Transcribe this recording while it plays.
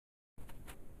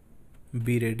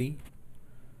Be ready.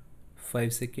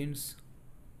 5 seconds.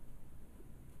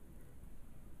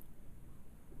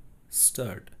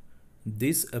 Start.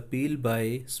 This appeal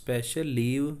by special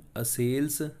leave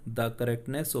assails the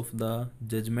correctness of the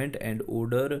judgment and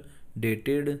order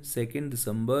dated 2nd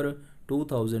December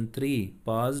 2003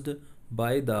 passed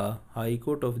by the High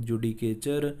Court of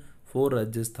Judicature for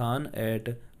Rajasthan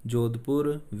at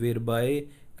Jodhpur, whereby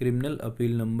criminal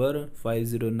appeal number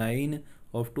 509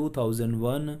 of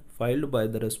 2001 filed by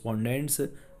the respondents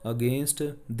against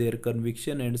their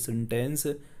conviction and sentence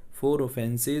for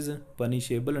offences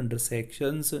punishable under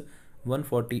sections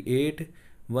 148,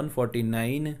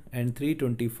 149 and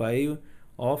 325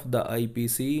 of the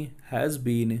IPC has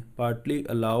been partly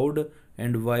allowed,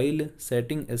 and while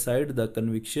setting aside the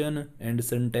conviction and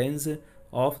sentence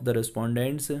of the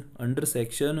respondents under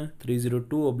section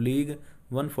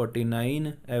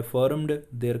 302/149 affirmed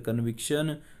their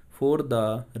conviction for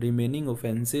the remaining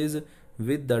offences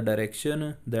with the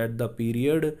direction that the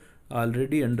period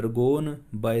already undergone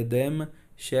by them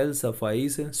shall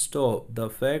suffice. Stop. The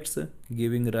facts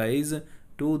giving rise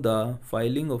to the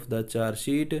filing of the charge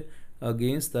sheet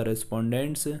against the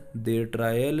respondents, their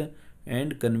trial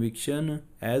and conviction,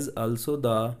 as also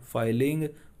the filing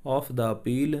of the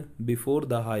appeal before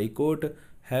the High Court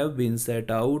have been set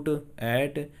out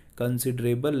at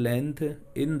considerable length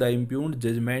in the impugned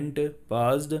judgment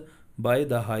passed by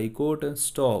the High Court.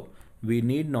 Stop. We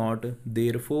need not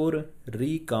therefore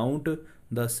recount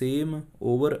the same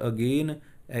over again,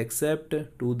 except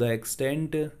to the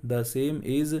extent the same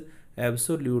is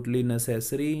absolutely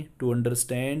necessary to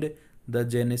understand the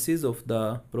genesis of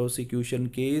the prosecution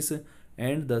case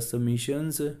and the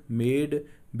submissions made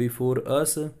before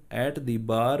us at the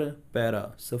bar.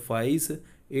 Para. Suffice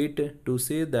it to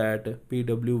say that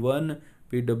PW1,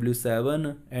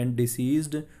 PW7 and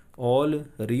deceased, all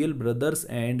real brothers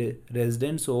and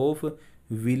residents of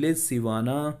village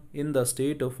Siwana in the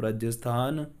state of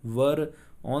Rajasthan, were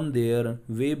on their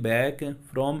way back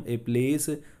from a place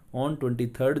on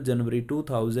 23rd January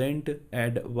 2000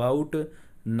 at about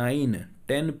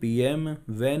 9:10 p.m.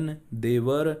 when they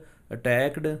were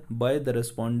attacked by the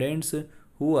respondents,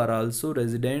 who are also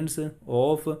residents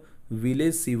of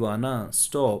village Siwana.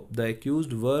 Stop. The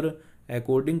accused were,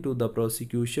 according to the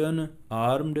prosecution,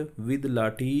 armed with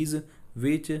lathis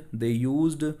which they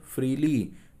used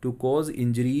freely to cause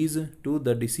injuries to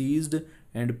the deceased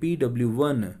and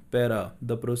PW1. Para.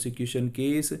 The prosecution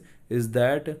case is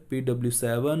that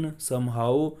PW7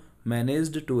 somehow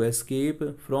managed to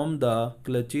escape from the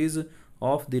clutches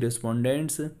of the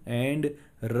respondents and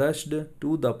rushed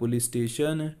to the police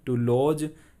station to lodge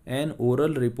an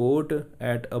oral report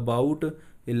at about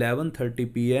 11:30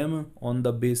 p.m. on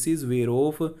the basis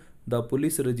whereof the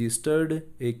police registered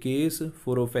a case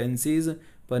for offences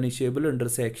punishable under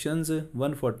sections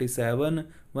 147,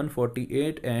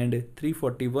 148 and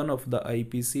 341 of the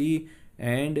IPC,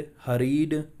 and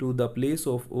hurried to the place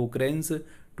of occurrence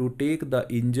to take the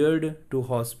injured to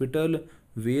hospital,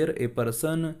 where a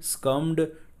person succumbed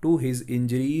to his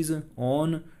injuries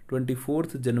on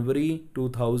 24th January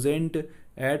 2000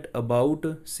 at about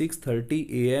 6:30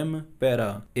 am.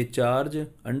 Para. A charge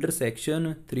under section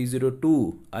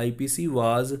 302 IPC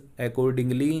was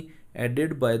accordingly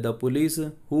added by the police,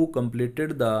 who completed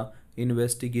the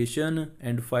investigation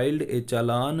and filed a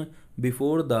challan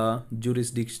before the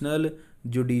jurisdictional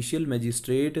judicial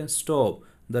magistrate. Stop.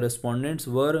 The respondents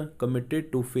were committed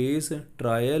to face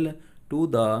trial to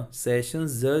the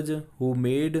sessions judge, who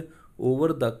made over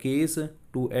the case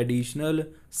to additional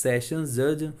sessions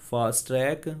judge fast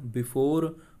track, before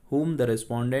whom the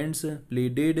respondents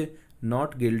pleaded not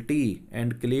guilty and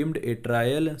claimed a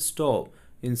trial. Stop.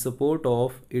 In support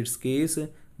of its case,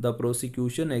 the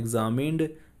prosecution examined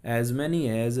as many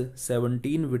as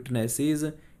 17 witnesses,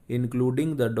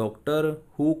 including the doctor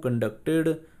who conducted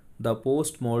the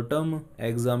post-mortem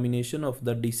examination of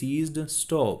the deceased.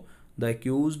 Stop. The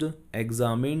accused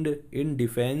examined in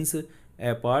defense,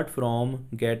 apart from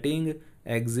getting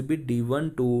Exhibit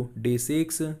D1 to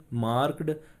D6 marked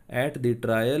at the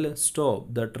trial.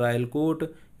 Stop. The trial court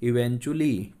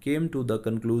eventually came to the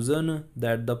conclusion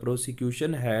that the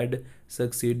prosecution had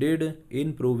succeeded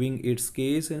in proving its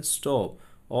case. Stop.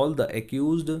 All the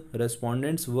accused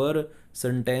respondents were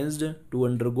sentenced to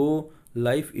undergo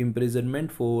life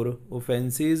imprisonment for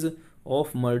offences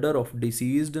of murder of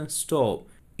deceased. Stop.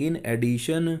 In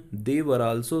addition, they were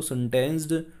also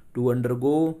sentenced to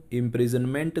undergo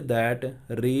imprisonment that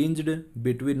ranged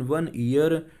between 1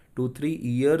 year to 3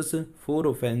 years for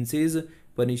offences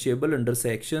punishable under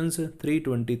sections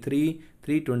 323,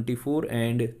 324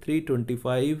 and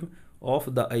 325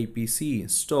 of the IPC.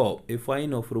 Stop. A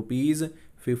fine of rupees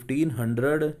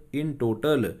 1500 in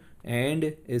total,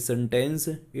 and a sentence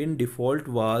in default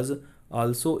was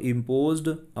also imposed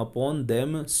upon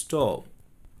them. Stop.